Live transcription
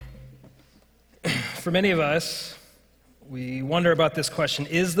For many of us, we wonder about this question: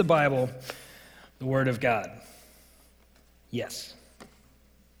 is the Bible the Word of God? Yes.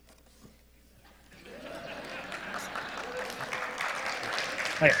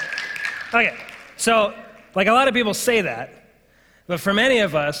 Okay. So, like a lot of people say that, but for many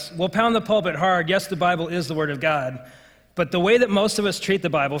of us, we'll pound the pulpit hard. Yes, the Bible is the Word of God. But the way that most of us treat the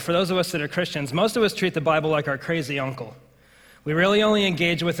Bible, for those of us that are Christians, most of us treat the Bible like our crazy uncle. We really only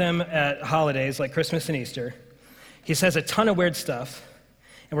engage with him at holidays like Christmas and Easter. He says a ton of weird stuff,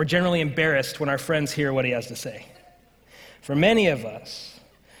 and we're generally embarrassed when our friends hear what he has to say. For many of us,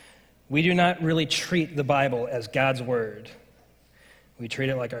 we do not really treat the Bible as God's Word. We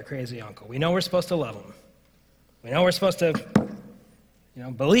treat it like our crazy uncle. We know we're supposed to love him. We know we're supposed to,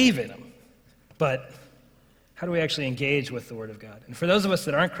 believe in him. But how do we actually engage with the Word of God? And for those of us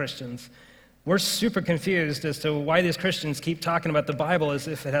that aren't Christians, we're super confused as to why these Christians keep talking about the Bible as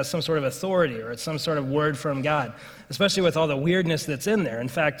if it has some sort of authority or it's some sort of word from God, especially with all the weirdness that's in there. In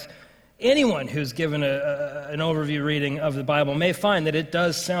fact, anyone who's given an overview reading of the Bible may find that it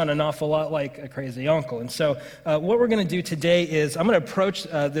does sound an awful lot like a crazy uncle. And so what we're going to do today is I'm going to approach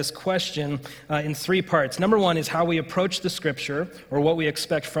this question in three parts. Number one is how we approach the Scripture, or what we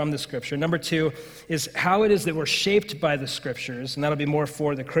expect from the Scripture. Number two is how it is that we're shaped by the Scriptures, and that'll be more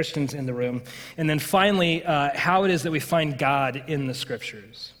for the Christians in the room. And then finally, how it is that we find God in the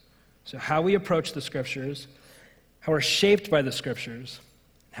Scriptures. So how we approach the Scriptures, how we're shaped by the Scriptures,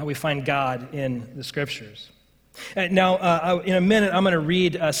 how we find God in the Scriptures. Now, in a minute, I'm going to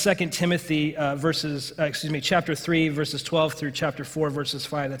read 2 Timothy chapter 3, verses 12 through chapter 4, verses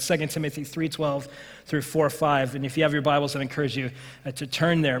 5. That's 2 Timothy 3:12 through 4:5. And if you have your Bibles, I encourage you to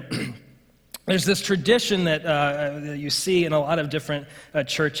turn there. There's this tradition that you see in a lot of different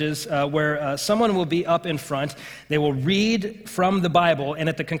churches where someone will be up in front, they will read from the Bible, and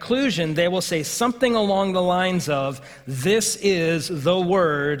at the conclusion, they will say something along the lines of, "This is the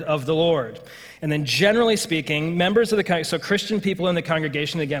word of the Lord." And then generally speaking, members of the congregation, so Christian people in the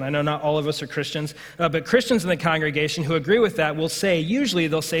congregation, again, I know not all of us are Christians, but Christians in the congregation who agree with that will say, usually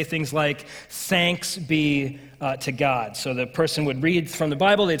they'll say things like, "Thanks be to God." So the person would read from the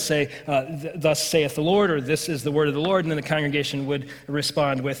Bible, they'd say, "Thus saith the Lord," or "This is the word of the Lord," and then the congregation would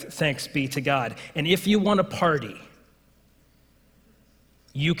respond with, "Thanks be to God." And if you want to party,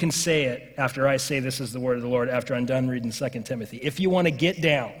 you can say it after I say, "This is the word of the Lord," after I'm done reading 2 Timothy. If you want to get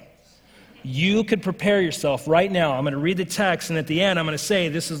down, you could prepare yourself right now. I'm going to read the text, and at the end, I'm going to say,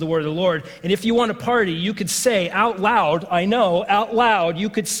 "This is the word of the Lord." And if you want to party, you could say out loud, you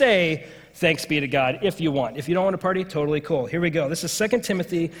could say, "Thanks be to God," if you want. If you don't want to party, totally cool. Here we go. This is 2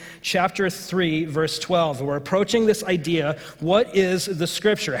 Timothy chapter 3, verse 12. We're approaching this idea, what is the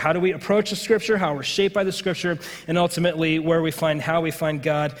Scripture? How do we approach the Scripture? How we're shaped by the Scripture? And ultimately, how we find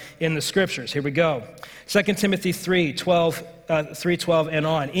God in the Scriptures. Here we go. 2 Timothy 3:12 and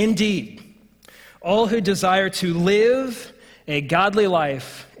on. "Indeed, all who desire to live a godly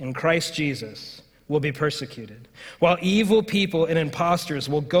life in Christ Jesus will be persecuted, while evil people and impostors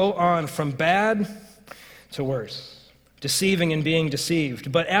will go on from bad to worse, deceiving and being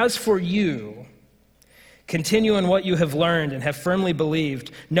deceived. But as for you, continue in what you have learned and have firmly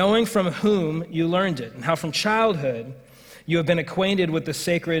believed, knowing from whom you learned it, and how from childhood you have been acquainted with the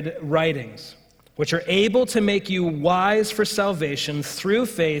sacred writings, which are able to make you wise for salvation through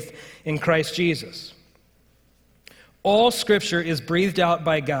faith in Christ Jesus. All Scripture is breathed out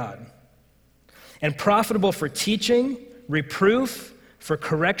by God and profitable for teaching, reproof, for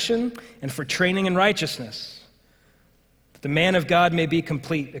correction, and for training in righteousness, that the man of God may be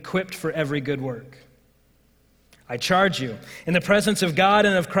complete, equipped for every good work. I charge you, in the presence of God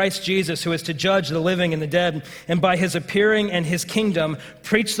and of Christ Jesus, who is to judge the living and the dead, and by his appearing and his kingdom,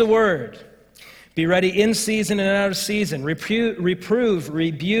 preach the word. Be ready in season and out of season. Reprove,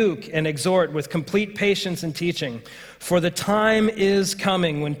 rebuke, and exhort with complete patience and teaching. For the time is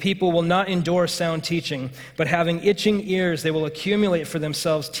coming when people will not endure sound teaching, but having itching ears, they will accumulate for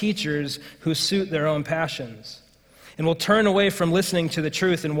themselves teachers who suit their own passions, and will turn away from listening to the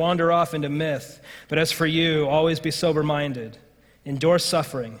truth and wander off into myth. But as for you, always be sober-minded, endure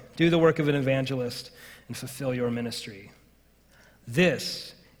suffering, do the work of an evangelist, and fulfill your ministry.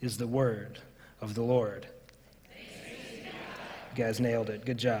 This is the word of the Lord." You guys nailed it.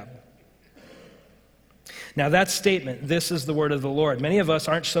 Good job. Now that statement, "This is the word of the Lord," many of us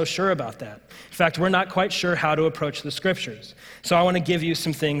aren't so sure about that. In fact, we're not quite sure how to approach the Scriptures. So I want to give you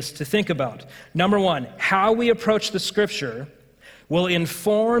some things to think about. Number one, how we approach the Scripture will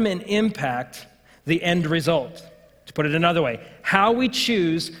inform and impact the end result. To put it another way, how we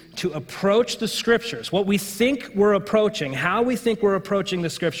choose to approach the Scriptures, what we think we're approaching, how we think we're approaching the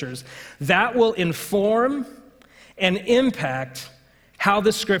Scriptures, that will inform and impact how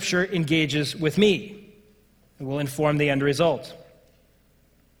the Scripture engages with me. It will inform the end result.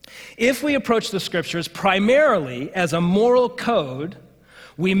 If we approach the Scriptures primarily as a moral code,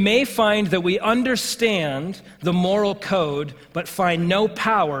 we may find that we understand the moral code but find no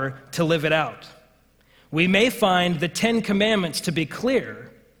power to live it out. We may find the 10 Commandments to be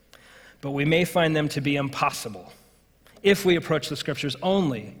clear, but we may find them to be impossible if we approach the Scriptures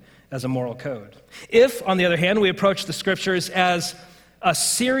only as a moral code. If, on the other hand, we approach the Scriptures as a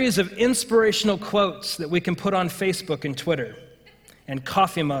series of inspirational quotes that we can put on Facebook and Twitter, and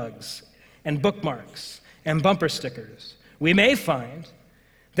coffee mugs, and bookmarks, and bumper stickers, we may find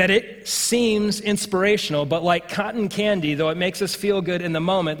that it seems inspirational, but like cotton candy, though it makes us feel good in the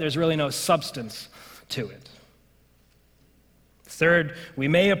moment, there's really no substance to it. Third, we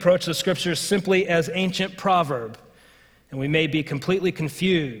may approach the Scriptures simply as ancient proverb, and we may be completely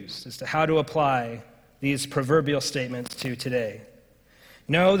confused as to how to apply these proverbial statements to today.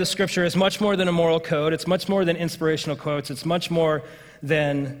 No, the Scripture is much more than a moral code. It's much more than inspirational quotes. It's much more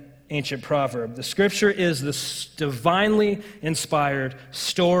than ancient proverb. The Scripture is the divinely inspired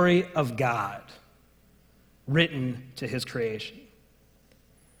story of God written to his creation.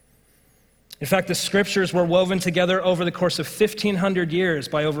 In fact, the Scriptures were woven together over the course of 1,500 years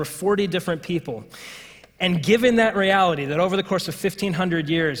by over 40 different people. And given that reality, that over the course of 1,500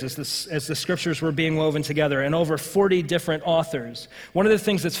 years, as the Scriptures were being woven together, and over 40 different authors, one of the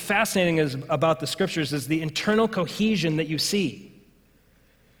things that's fascinating about the Scriptures is the internal cohesion that you see.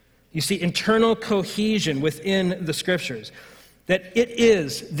 You see internal cohesion within the Scriptures. That it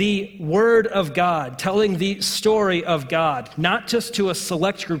is the Word of God telling the story of God, not just to a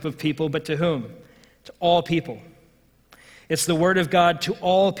select group of people, but to whom? To all people. It's the Word of God to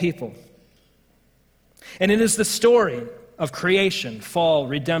all people. And it is the story of creation, fall,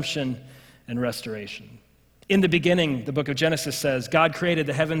 redemption, and restoration. In the beginning, the book of Genesis says, God created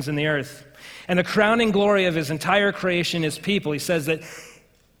the heavens and the earth, and the crowning glory of his entire creation is people. He says that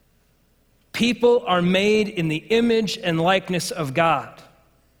people are made in the image and likeness of God.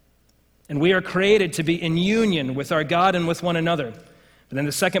 And we are created to be in union with our God and with one another. But then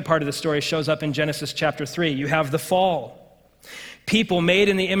the second part of the story shows up in Genesis chapter 3. You have the fall. People made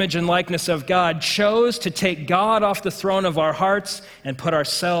in the image and likeness of God chose to take God off the throne of our hearts and put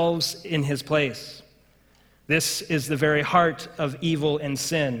ourselves in his place. This is the very heart of evil and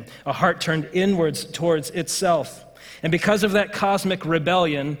sin, a heart turned inwards towards itself. And because of that cosmic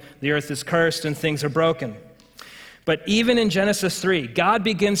rebellion, the earth is cursed and things are broken. But even in Genesis 3, God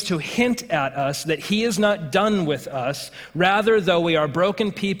begins to hint at us that he is not done with us. Rather, though we are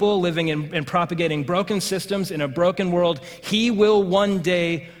broken people living and propagating broken systems in a broken world, he will one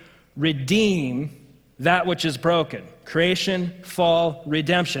day redeem that which is broken. Creation, fall,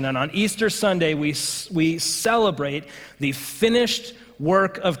 redemption. And on Easter Sunday, we celebrate the finished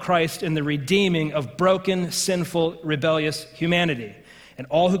work of Christ in the redeeming of broken, sinful, rebellious humanity. And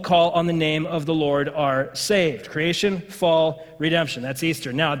all who call on the name of the Lord are saved. Creation, fall, redemption. That's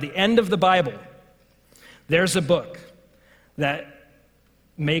Easter. Now, at the end of the Bible, there's a book that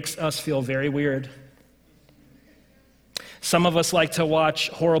makes us feel very weird. Some of us like to watch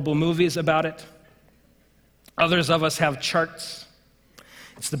horrible movies about it. Others of us have charts.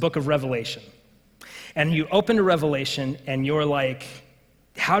 It's the book of Revelation. And you open to Revelation and you're like,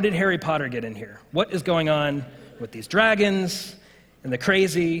 how did Harry Potter get in here? What is going on with these dragons and the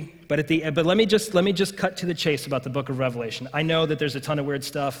crazy? But let me just cut to the chase about the book of Revelation. I know that there's a ton of weird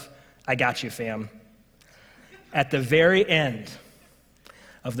stuff. I got you, fam. At the very end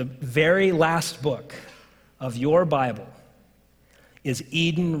of the very last book of your Bible is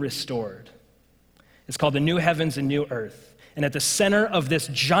Eden restored. It's called the New Heavens and New Earth. And at the center of this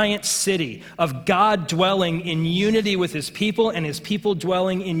giant city of God dwelling in unity with his people and his people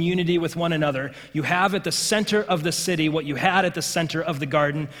dwelling in unity with one another, you have at the center of the city what you had at the center of the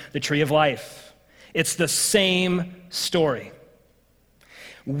garden, the tree of life. It's the same story.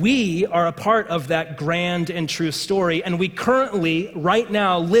 We are a part of that grand and true story, and we currently, right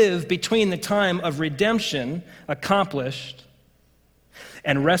now, live between the time of redemption accomplished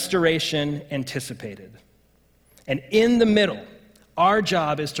and restoration anticipated. And in the middle, our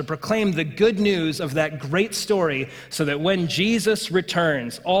job is to proclaim the good news of that great story so that when Jesus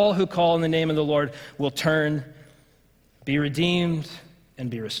returns, all who call on the name of the Lord will turn, be redeemed, and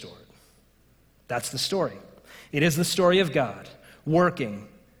be restored. That's the story. It is the story of God working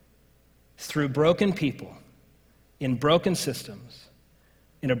through broken people, in broken systems,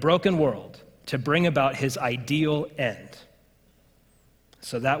 in a broken world, to bring about his ideal end.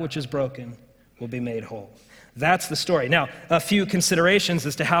 So that which is broken will be made whole. That's the story. Now, a few considerations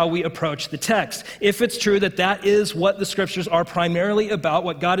as to how we approach the text. If it's true that that is what the scriptures are primarily about,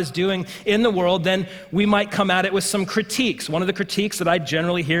 what God is doing in the world, then we might come at it with some critiques. One of the critiques that I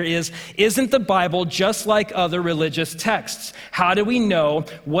generally hear is, isn't the Bible just like other religious texts? How do we know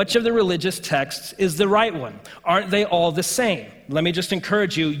which of the religious texts is the right one? Aren't they all the same? Let me just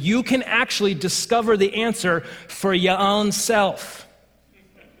encourage you, you can actually discover the answer for your own self.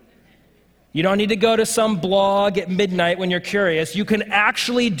 You don't need to go to some blog at midnight when you're curious. You can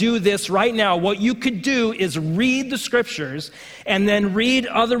actually do this right now. What you could do is read the scriptures and then read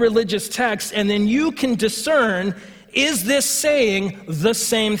other religious texts, and then you can discern, is this saying the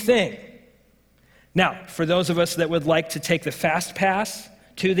same thing? Now, for those of us that would like to take the fast pass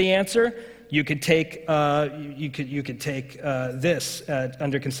to the answer, you could take this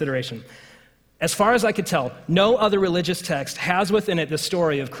under consideration. As far as I could tell, no other religious text has within it the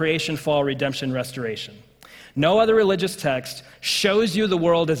story of creation, fall, redemption, restoration. No other religious text shows you the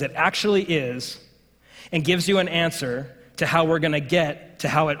world as it actually is and gives you an answer to how we're going to get to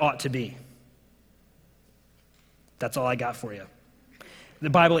how it ought to be. That's all I got for you. The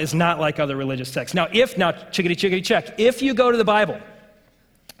Bible is not like other religious texts. Now, chickadee check, if you go to the Bible,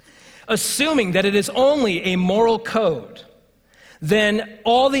 assuming that it is only a moral code, then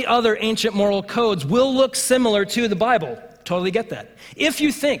all the other ancient moral codes will look similar to the Bible. Totally get that. If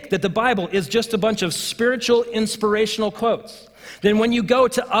you think that the Bible is just a bunch of spiritual inspirational quotes, then when you go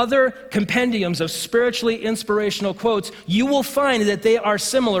to other compendiums of spiritually inspirational quotes, you will find that they are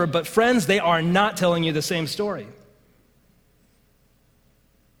similar, but friends, they are not telling you the same story.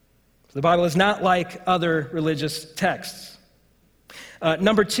 The Bible is not like other religious texts.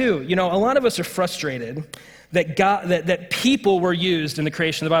 Number two, a lot of us are frustrated that people were used in the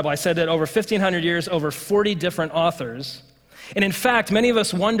creation of the Bible. I said that over 1,500 years, over 40 different authors. And in fact, many of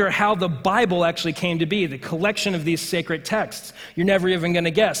us wonder how the Bible actually came to be, the collection of these sacred texts. You're never even going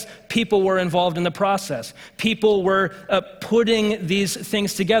to guess. People were involved in the process. People were putting these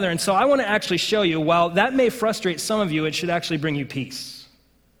things together. And so I want to actually show you, while that may frustrate some of you, it should actually bring you peace.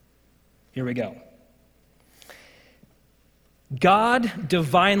 Here we go. God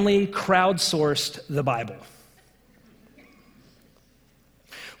divinely crowdsourced the Bible.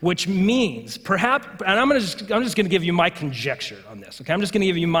 Which means, perhaps, and I'm just going to give you my conjecture on this, okay? I'm just going to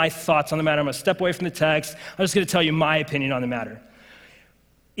give you my thoughts on the matter. I'm going to step away from the text. I'm just going to tell you my opinion on the matter.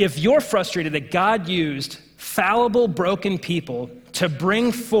 If you're frustrated that God used fallible, broken people to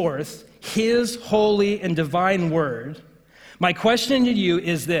bring forth his holy and divine word, my question to you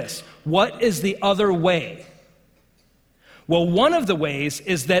is this: what is the other way? Well, one of the ways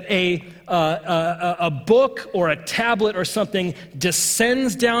is that a book or a tablet or something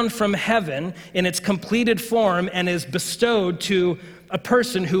descends down from heaven in its completed form and is bestowed to a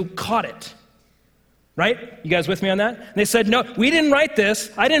person who caught it. Right? You guys with me on that? And they said, no, we didn't write this.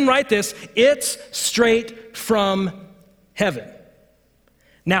 I didn't write this. It's straight from heaven.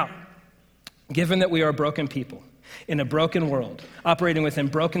 Now, given that we are broken people in a broken world, operating within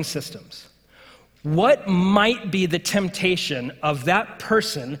broken systems, what might be the temptation of that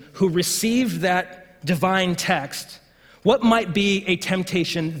person who received that divine text? What might be a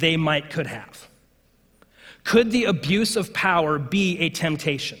temptation they could have? Could the abuse of power be a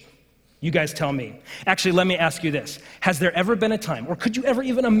temptation? You guys tell me. Actually, let me ask you this. Has there ever been a time, or could you ever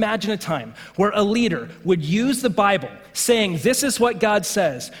even imagine a time, where a leader would use the Bible, saying this is what God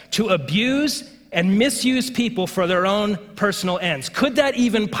says, to abuse and misuse people for their own personal ends? Could that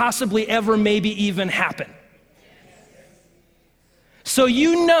even possibly ever maybe even happen? So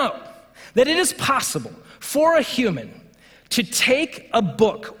you know that it is possible for a human to take a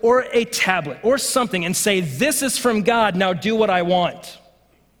book or a tablet or something and say, this is from God, now do what I want.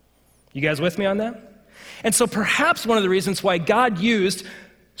 You guys with me on that? And so perhaps one of the reasons why God used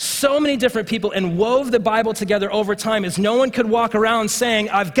so many different people and wove the Bible together over time is no one could walk around saying,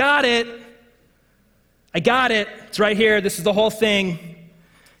 I've got it. I got it. It's right here. This is the whole thing.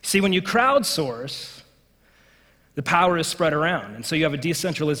 See, when you crowdsource, the power is spread around. And so you have a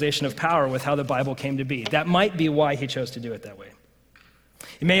decentralization of power with how the Bible came to be. That might be why he chose to do it that way.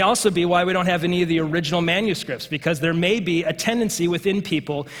 It may also be why we don't have any of the original manuscripts, because there may be a tendency within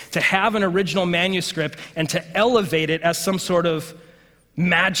people to have an original manuscript and to elevate it as some sort of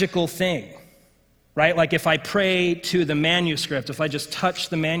magical thing. Right? Like if I pray to the manuscript, if I just touch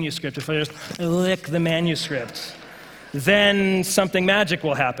the manuscript, if I just lick the manuscript, then something magic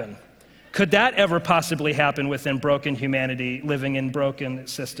will happen. Could that ever possibly happen within broken humanity, living in broken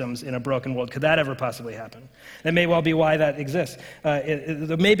systems in a broken world? Could that ever possibly happen? That may well be why that exists.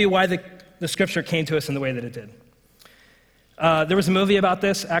 It may be why the scripture came to us in the way that it did. There was a movie about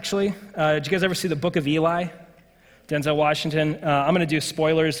this, actually. Did you guys ever see The Book of Eli? Denzel Washington. I'm going to do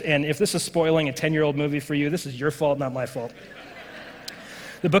spoilers, and if this is spoiling a 10-year-old movie for you, this is your fault, not my fault.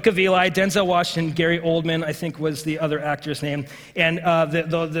 The Book of Eli, Denzel Washington, Gary Oldman, I think was the other actor's name. And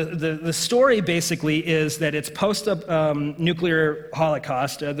the story basically is that it's post-nuclear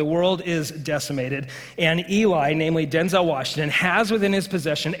Holocaust. The world is decimated. And Eli, namely Denzel Washington, has within his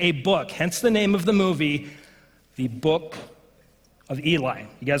possession a book, hence the name of the movie, The Book of Eli.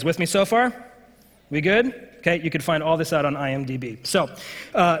 You guys with me so far? We good? Okay, you can find all this out on IMDb. So,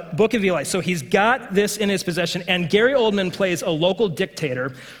 Book of Eli. So he's got this in his possession, and Gary Oldman plays a local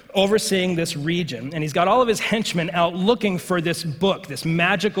dictator overseeing this region, and he's got all of his henchmen out looking for this book, this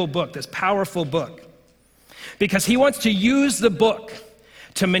magical book, this powerful book, because he wants to use the book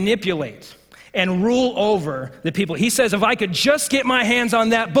to manipulate and rule over the people. He says, if I could just get my hands on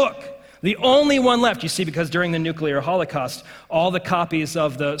that book, the only one left, you see, because during the nuclear holocaust, all the copies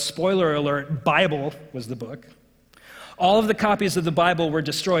of the, spoiler alert, Bible was the book. All of the copies of the Bible were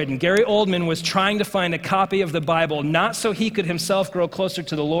destroyed, and Gary Oldman was trying to find a copy of the Bible, not so he could himself grow closer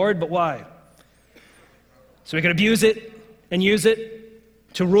to the Lord, but why? So he could abuse it and use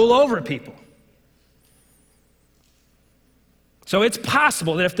it to rule over people. So it's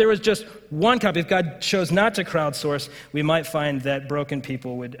possible that if there was just one copy, if God chose not to crowdsource, we might find that broken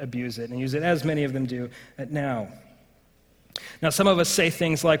people would abuse it and use it, as many of them do now. Now, some of us say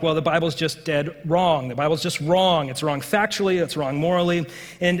things like, well, the Bible's just dead wrong. The Bible's just wrong. It's wrong factually. It's wrong morally.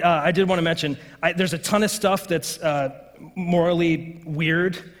 And I did want to mention, there's a ton of stuff that's morally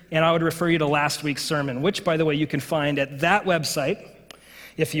weird, and I would refer you to last week's sermon, which, by the way, you can find at that website.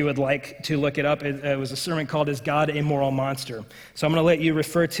 If you would like to look it up, it was a sermon called Is God a Moral Monster? So I'm going to let you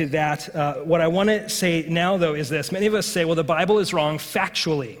refer to that. What I want to say now, though, is this. Many of us say, well, the Bible is wrong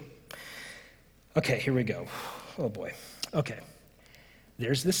factually. Okay, here we go. Oh, boy. Okay.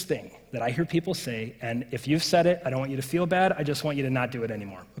 There's this thing that I hear people say, and if you've said it, I don't want you to feel bad. I just want you to not do it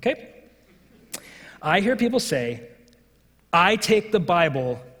anymore, okay? I hear people say, I take the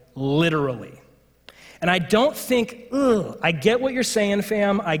Bible literally. And I don't think, I get what you're saying,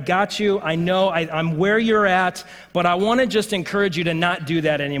 fam. I got you. I know I'm where you're at. But I want to just encourage you to not do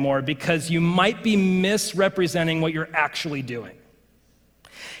that anymore, because you might be misrepresenting what you're actually doing.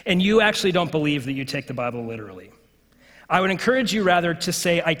 And you actually don't believe that you take the Bible literally. I would encourage you rather to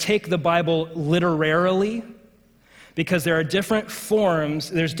say, I take the Bible literarily, because there are different forms,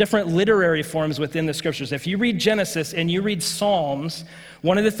 there's different literary forms within the scriptures. If you read Genesis and you read Psalms,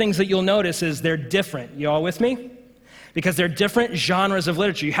 one of the things that you'll notice is they're different. You all with me? Because they're different genres of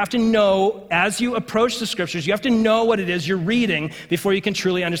literature. You have to know, as you approach the scriptures, you have to know what it is you're reading before you can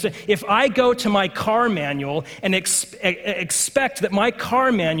truly understand. If I go to my car manual and expect that my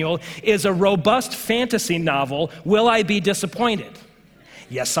car manual is a robust fantasy novel, will I be disappointed?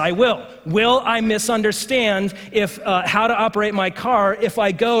 Yes, I will. Will I misunderstand how to operate my car if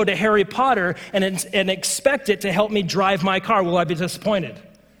I go to Harry Potter and expect it to help me drive my car? Will I be disappointed?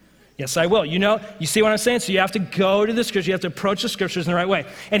 Yes, I will. You see what I'm saying? So you have to go to the scriptures. You have to approach the scriptures in the right way.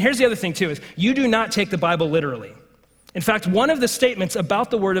 And here's the other thing, too, is you do not take the Bible literally. In fact, one of the statements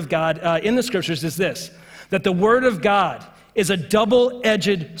about the Word of God in the scriptures is this, that the Word of God is a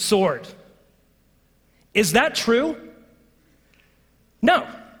double-edged sword. Is that true? No.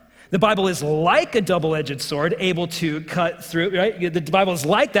 The Bible is like a double-edged sword, able to cut through, right? The Bible is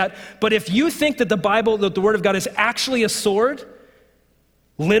like that. But if you think that that the Word of God is actually a sword,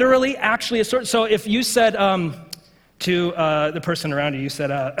 literally actually a sword. So if you said to the person around you, you said,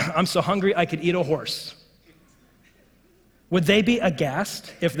 I'm so hungry I could eat a horse. Would they be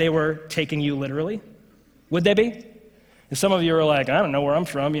aghast if they were taking you literally? Would they be? And some of you are like, I don't know where I'm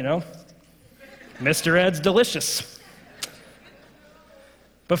from, Mr. Ed's delicious.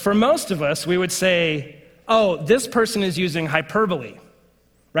 But for most of us, we would say, oh, this person is using hyperbole,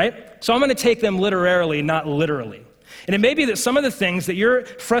 right? So I'm going to take them literarily, not literally. And it may be that some of the things that you're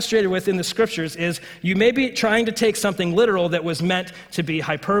frustrated with in the scriptures is you may be trying to take something literal that was meant to be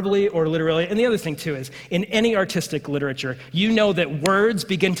hyperbole or literally. And the other thing, too, is in any artistic literature, you know that words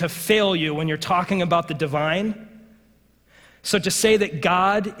begin to fail you when you're talking about the divine. So to say that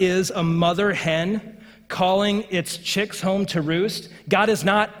God is a mother hen calling its chicks home to roost, God is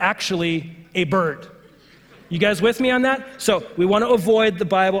not actually a bird. You guys with me on that? So we want to avoid the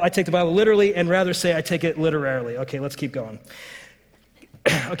Bible. I take the Bible literally and rather say I take it literarily. Okay, let's keep going.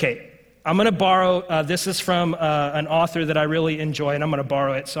 Okay, I'm going to borrow, this is from an author that I really enjoy, and I'm going to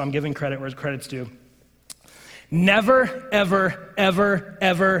borrow it, so I'm giving credit where credit's due. Never, ever, ever,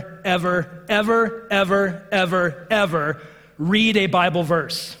 ever, ever, ever, ever, ever, ever read a Bible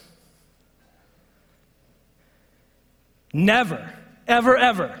verse. never, ever,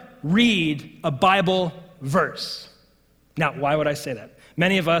 ever read a Bible verse. Now, why would I say that?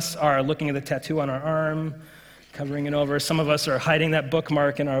 Many of us are looking at the tattoo on our arm, covering it over. Some of us are hiding that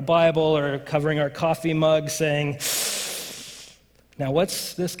bookmark in our Bible or covering our coffee mug saying, now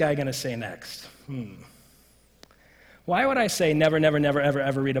what's this guy going to say next? Why would I say never, never, never, ever,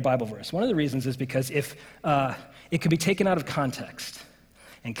 ever read a Bible verse? One of the reasons is because if it could be taken out of context,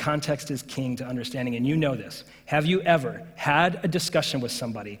 and context is king to understanding, and you know this. Have you ever had a discussion with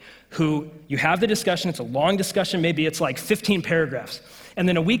somebody who you have the discussion, it's a long discussion, maybe it's like 15 paragraphs, and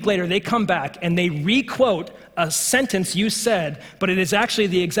then a week later they come back and they re-quote a sentence you said, but it is actually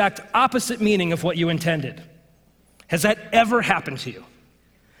the exact opposite meaning of what you intended? Has that ever happened to you?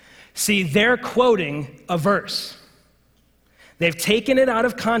 See, they're quoting a verse. They've taken it out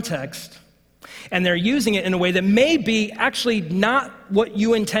of context, and they're using it in a way that may be actually not what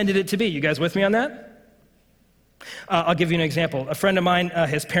you intended it to be. You guys with me on that? I'll give you an example. A friend of mine,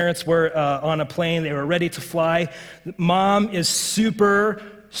 his parents were on a plane. They were ready to fly. Mom is super,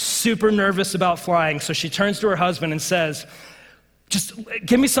 super nervous about flying, so she turns to her husband and says, just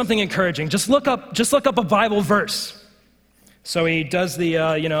give me something encouraging. Just look up a Bible verse. So he does the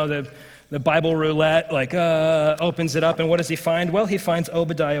Bible roulette, opens it up, and what does he find? Well, he finds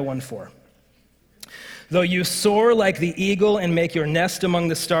Obadiah 1:4. Though you soar like the eagle and make your nest among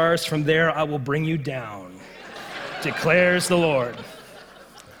the stars, from there I will bring you down, declares the Lord.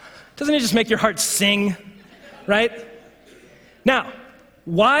 Doesn't it just make your heart sing, right? Now,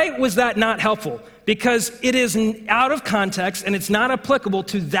 why was that not helpful? Because it is out of context and it's not applicable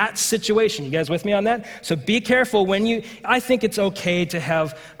to that situation. You guys with me on that? So be careful I think it's okay to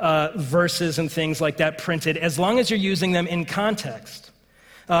have verses and things like that printed as long as you're using them in context.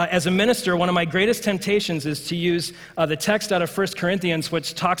 As a minister, one of my greatest temptations is to use the text out of 1 Corinthians,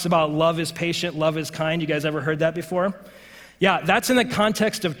 which talks about love is patient, love is kind. You guys ever heard that before? Yeah, that's in the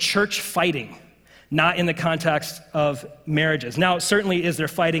context of church fighting, not in the context of marriages. Now, certainly, is there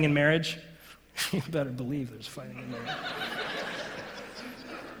fighting in marriage? You better believe there's fighting in marriage.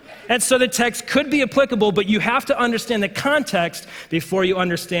 And so the text could be applicable, but you have to understand the context before you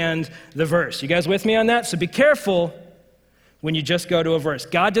understand the verse. You guys with me on that? So be careful when you just go to a verse.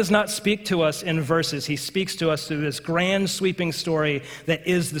 God does not speak to us in verses. He speaks to us through this grand sweeping story that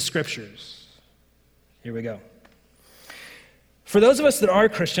is the Scriptures. Here we go. For those of us that are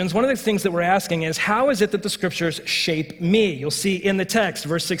Christians, one of the things that we're asking is, how is it that the Scriptures shape me? You'll see in the text,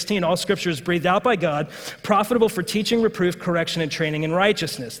 verse 16, all Scripture is breathed out by God, profitable for teaching, reproof, correction, and training in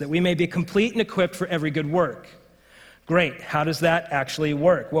righteousness, that we may be complete and equipped for every good work. Great. How does that actually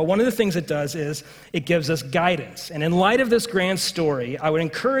work? Well, one of the things it does is it gives us guidance. And in light of this grand story, I would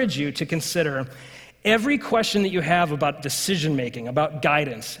encourage you to consider every question that you have about decision-making, about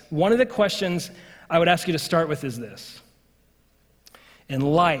guidance. One of the questions I would ask you to start with is this. In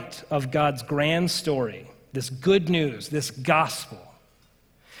light of God's grand story, this good news, this gospel,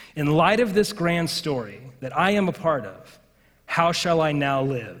 in light of this grand story that I am a part of, how shall I now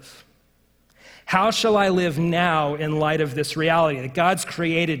live? How shall I live now in light of this reality that God's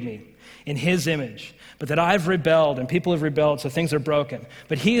created me in His image, but that I've rebelled and people have rebelled, so things are broken.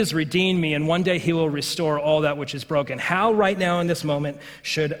 But He has redeemed me, and one day He will restore all that which is broken. How right now in this moment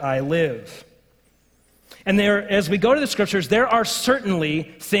should I live? And there, as we go to the Scriptures, there are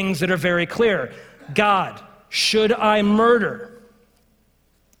certainly things that are very clear. God, should I murder?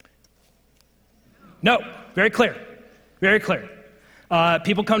 No, very clear, very clear.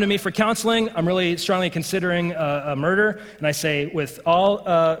 People come to me for counseling. I'm really strongly considering a murder, and I say, with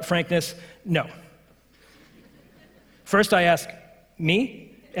all frankness, no. First I ask,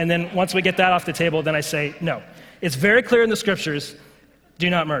 me? And then once we get that off the table, then I say, no. It's very clear in the Scriptures, do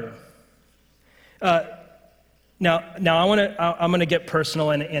not murder. Now I'm going to get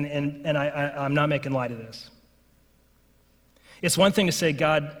personal, and I'm not making light of this. It's one thing to say,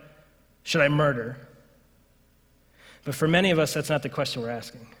 God, should I murder? But for many of us, that's not the question we're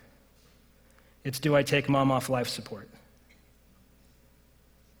asking. It's, do I take mom off life support?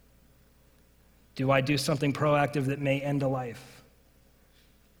 Do I do something proactive that may end a life?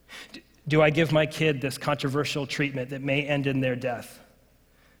 Do I give my kid this controversial treatment that may end in their death,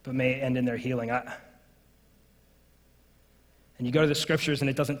 but may end in their healing? And you go to the Scriptures, and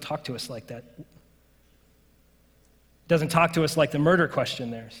it doesn't talk to us like that. It doesn't talk to us like the murder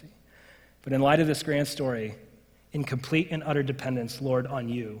question there, see? But in light of this grand story, in complete and utter dependence, Lord, on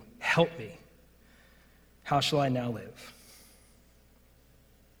you, help me. How shall I now live?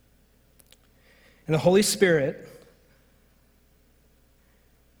 And the Holy Spirit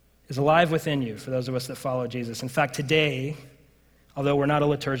is alive within you for those of us that follow Jesus. In fact, today, although we're not a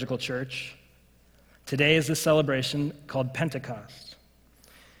liturgical church, Today is the celebration called Pentecost.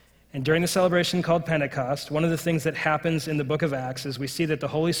 And during the celebration called Pentecost, one of the things that happens in the book of Acts is we see that the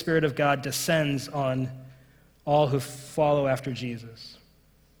Holy Spirit of God descends on all who follow after Jesus.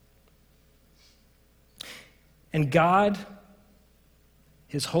 And God,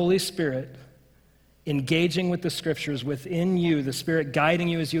 his Holy Spirit, engaging with the Scriptures within you, the Spirit guiding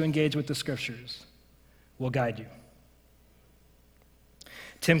you as you engage with the Scriptures, will guide you.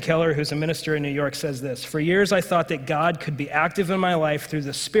 Tim Keller, who's a minister in New York, says this: "For years I thought that God could be active in my life through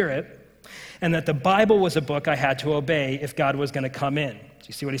the Spirit, and that the Bible was a book I had to obey if God was going to come in." Do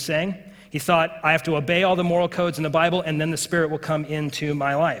you see what he's saying? He thought, I have to obey all the moral codes in the Bible, and then the Spirit will come into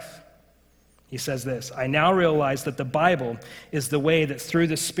my life. He says this: "I now realize that the Bible is the way that through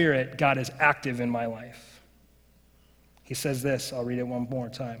the Spirit God is active in my life." He says this, I'll read it one more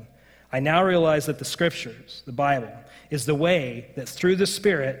time. "I now realize that the Scriptures, the Bible, is the way that through the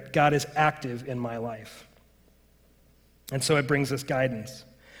Spirit God is active in my life." And so it brings us guidance.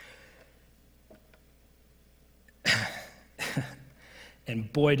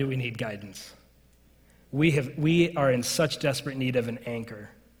 And boy, do we need guidance. We are in such desperate need of an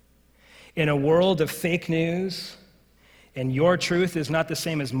anchor. In a world of fake news, and your truth is not the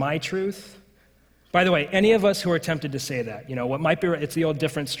same as my truth. By the way, any of us who are tempted to say that, what might be right, it's the old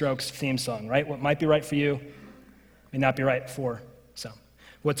Different Strokes theme song, right? What might be right for you may not be right for some.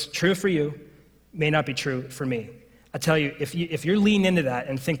 What's true for you may not be true for me. I tell you, if you're leaning into that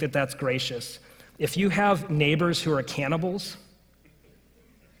and think that that's gracious, if you have neighbors who are cannibals,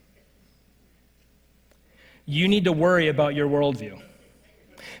 you need to worry about your worldview.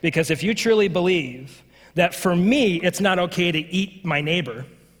 Because if you truly believe that for me, it's not okay to eat my neighbor,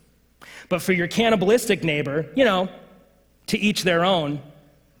 but for your cannibalistic neighbor, to each their own.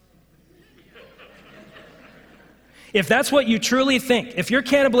 If that's what you truly think, if your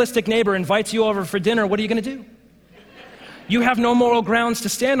cannibalistic neighbor invites you over for dinner, what are you going to do? You have no moral grounds to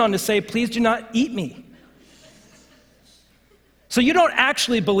stand on to say, please do not eat me. So you don't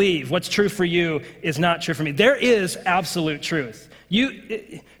actually believe what's true for you is not true for me. There is absolute truth.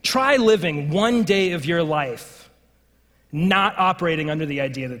 You try living one day of your life not operating under the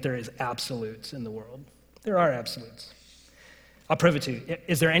idea that there is absolutes in the world. There are absolutes. I'll prove it to you.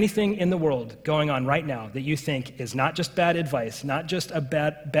 Is there anything in the world going on right now that you think is not just bad advice, not just a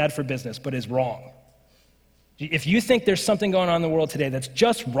bad for business, but is wrong? If you think there's something going on in the world today that's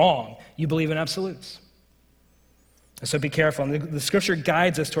just wrong, you believe in absolutes. So be careful. And the Scripture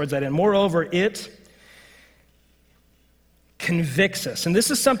guides us towards that. And moreover, it convicts us. And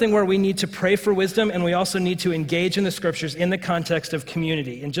this is something where we need to pray for wisdom, and we also need to engage in the Scriptures in the context of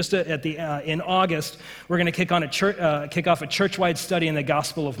community. And just in August, we're going to kick off a church-wide study in the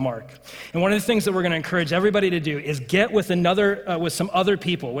Gospel of Mark. And one of the things that we're going to encourage everybody to do is get with some other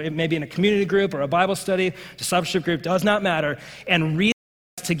people, maybe in a community group or a Bible study, discipleship group, does not matter, and read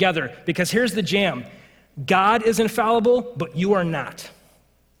together. Because here's the jam. God is infallible, but you are not.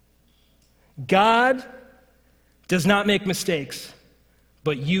 God does not make mistakes,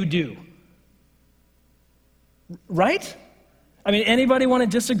 but you do. Right? I mean, anybody want to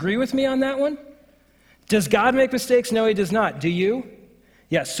disagree with me on that one? Does God make mistakes? No, he does not. Do you?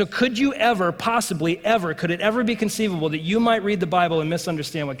 Yes. So could it ever be conceivable that you might read the Bible and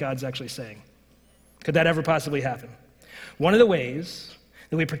misunderstand what God's actually saying? Could that ever possibly happen? One of the ways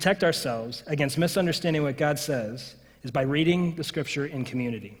that we protect ourselves against misunderstanding what God says is by reading the Scripture in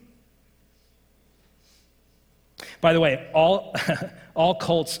community. By the way, all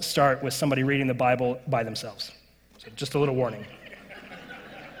cults start with somebody reading the Bible by themselves. So just a little warning.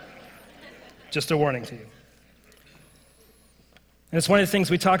 Just a warning to you. And it's one of the things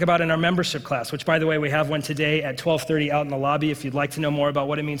we talk about in our membership class, which, by the way, we have one today at 12:30 out in the lobby. If you'd like to know more about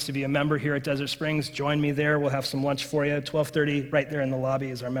what it means to be a member here at Desert Springs, join me there. We'll have some lunch for you. 12:30 right there in the lobby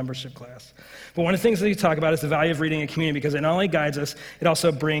is our membership class. But one of the things that we talk about is the value of reading in community, because it not only guides us, it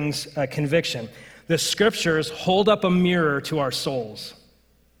also brings conviction. The Scriptures hold up a mirror to our souls.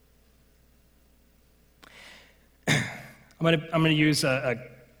 I'm going to use a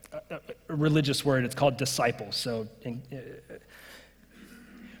religious word. It's called disciple. So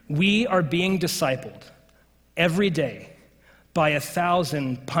we are being discipled every day by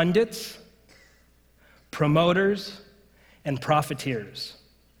 1,000 pundits, promoters, and profiteers.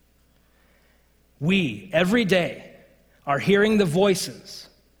 We, every day, are hearing the voices.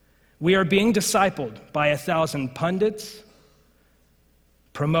 We are being discipled by 1,000 pundits,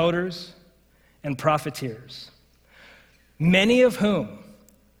 promoters, and profiteers, many of whom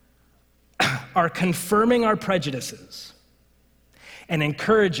are confirming our prejudices and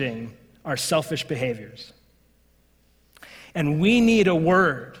encouraging our selfish behaviors. And we need a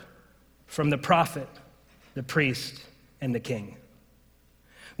word from the prophet the priest, and the king.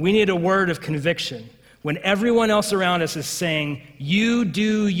 We need a word of conviction when everyone else around us is saying, "You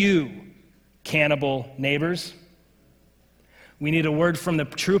do you, cannibal neighbors." We need a word from the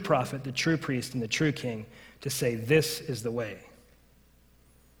true prophet, the true priest, and the true king to say, "This is the way."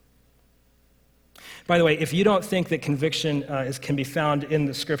 By the way, if you don't think that conviction can be found in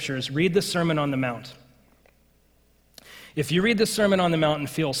the scriptures, read the Sermon on the Mount. If you read the Sermon on the Mount and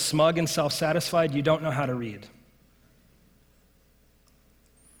feel smug and self-satisfied, you don't know how to read.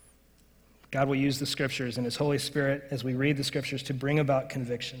 God will use the scriptures and his Holy Spirit as we read the scriptures to bring about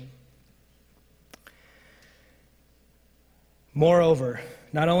conviction. Moreover,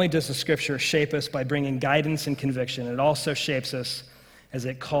 not only does the scripture shape us by bringing guidance and conviction, it also shapes us as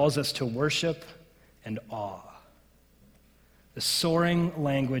it calls us to worship and awe. The soaring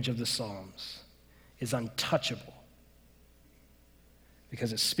language of the Psalms is untouchable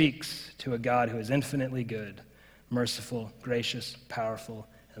because it speaks to a God who is infinitely good, merciful, gracious, powerful,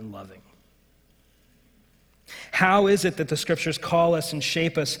 and loving. How is it that the scriptures call us and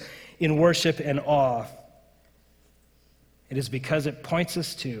shape us in worship and awe? It is because it points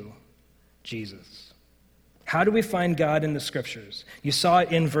us to Jesus. How do we find God in the scriptures? You saw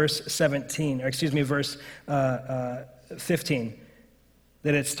it in verse 15,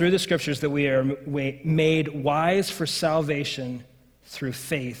 that it's through the scriptures that we are made wise for salvation through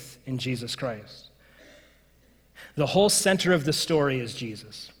faith in Jesus Christ. The whole center of the story is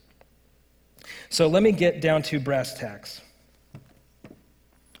Jesus. So let me get down to brass tacks.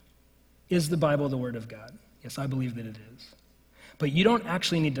 Is the Bible the Word of God? Yes, I believe that it is. But you don't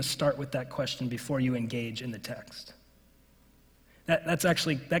actually need to start with that question before you engage in the text. That's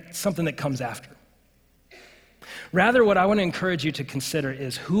something that comes after. Rather, what I want to encourage you to consider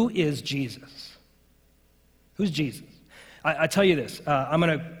is, who is Jesus? Who's Jesus? I tell you this. I'm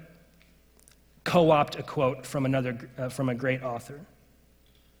going to co-opt a quote from a great author.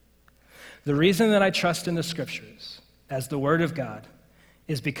 The reason that I trust in the scriptures as the Word of God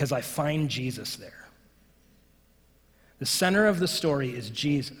is because I find Jesus there. The center of the story is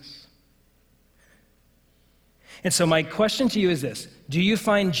Jesus. And so my question to you is this: do you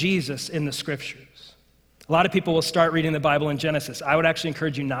find Jesus in the scriptures? A lot of people will start reading the Bible in Genesis. I would actually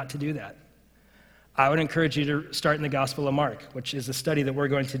encourage you not to do that. I would encourage you to start in the Gospel of Mark, which is a study that we're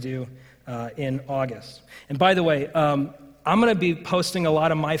going to do in August. And by the way, I'm going to be posting a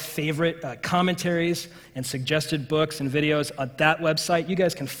lot of my favorite commentaries and suggested books and videos on that website. You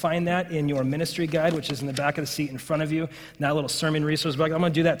guys can find that in your ministry guide, which is in the back of the seat in front of you, that little sermon resource book. I'm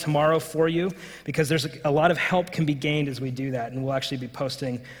going to do that tomorrow for you because there's a lot of help can be gained as we do that, and we'll actually be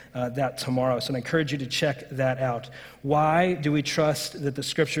posting that tomorrow. So I encourage you to check that out. Why do we trust that the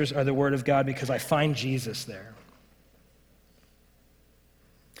scriptures are the Word of God? Because I find Jesus there.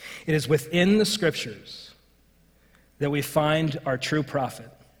 It is within the scriptures that we find our true prophet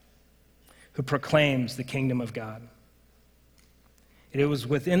who proclaims the kingdom of God. It was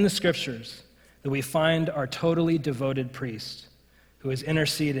within the scriptures that we find our totally devoted priest who is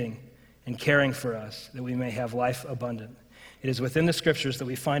interceding and caring for us that we may have life abundant. It is within the scriptures that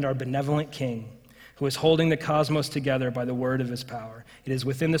we find our benevolent king who is holding the cosmos together by the word of his power. It is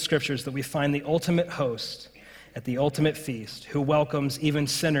within the scriptures that we find the ultimate host at the ultimate feast who welcomes even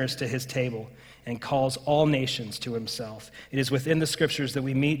sinners to his table and calls all nations to himself. It is within the scriptures that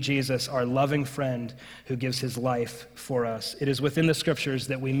we meet Jesus, our loving friend who gives his life for us. It is within the scriptures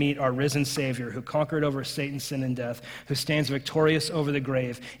that we meet our risen Savior who conquered over Satan, sin, and death, who stands victorious over the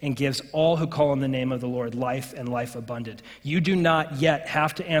grave and gives all who call on the name of the Lord life and life abundant. You do not yet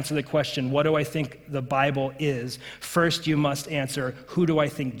have to answer the question, what do I think the Bible is? First, you must answer, who do I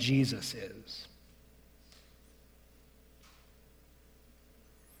think Jesus is?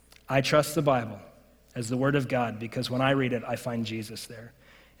 I trust the Bible as the Word of God because when I read it, I find Jesus there.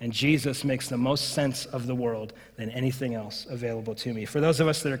 And Jesus makes the most sense of the world than anything else available to me. For those of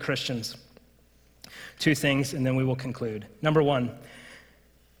us that are Christians, two things, and then we will conclude. Number one,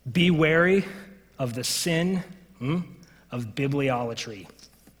 be wary of the sin of bibliolatry.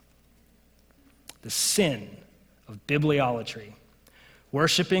 The sin of bibliolatry.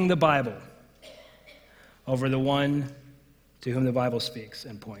 Worshiping the Bible over the one to whom the Bible speaks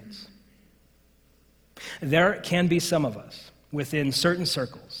and points. There can be some of us within certain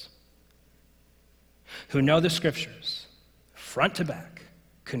circles who know the scriptures front to back,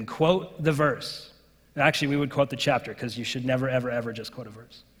 can quote the verse. Actually, we would quote the chapter because you should never, ever, ever just quote a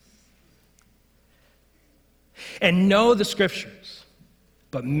verse. And know the scriptures,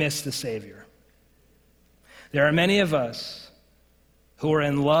 but miss the Savior. There are many of us who are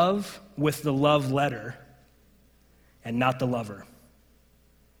in love with the love letter and not the lover.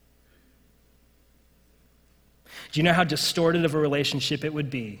 Do you know how distorted of a relationship it would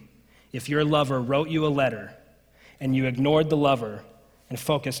be if your lover wrote you a letter and you ignored the lover and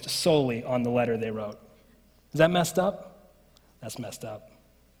focused solely on the letter they wrote? Is that messed up? That's messed up.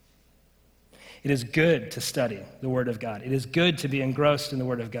 It is good to study the Word of God. It is good to be engrossed in the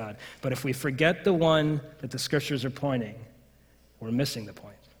Word of God. But if we forget the one that the Scriptures are pointing, we're missing the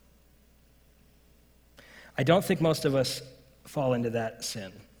point. I don't think most of us fall into that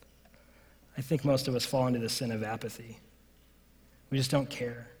sin. I think most of us fall into the sin of apathy. We just don't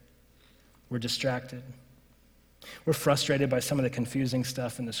care. We're distracted. We're frustrated by some of the confusing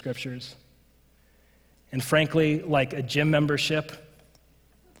stuff in the Scriptures. And frankly, like a gym membership,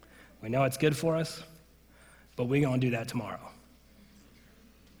 we know it's good for us, but we're going to do that tomorrow.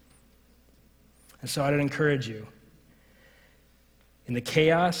 And so I'd encourage you, in the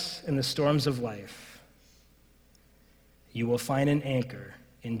chaos and the storms of life, you will find an anchor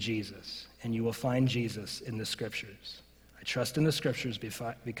in Jesus, and you will find Jesus in the Scriptures. I trust in the Scriptures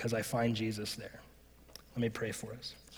because I find Jesus there. Let me pray for us.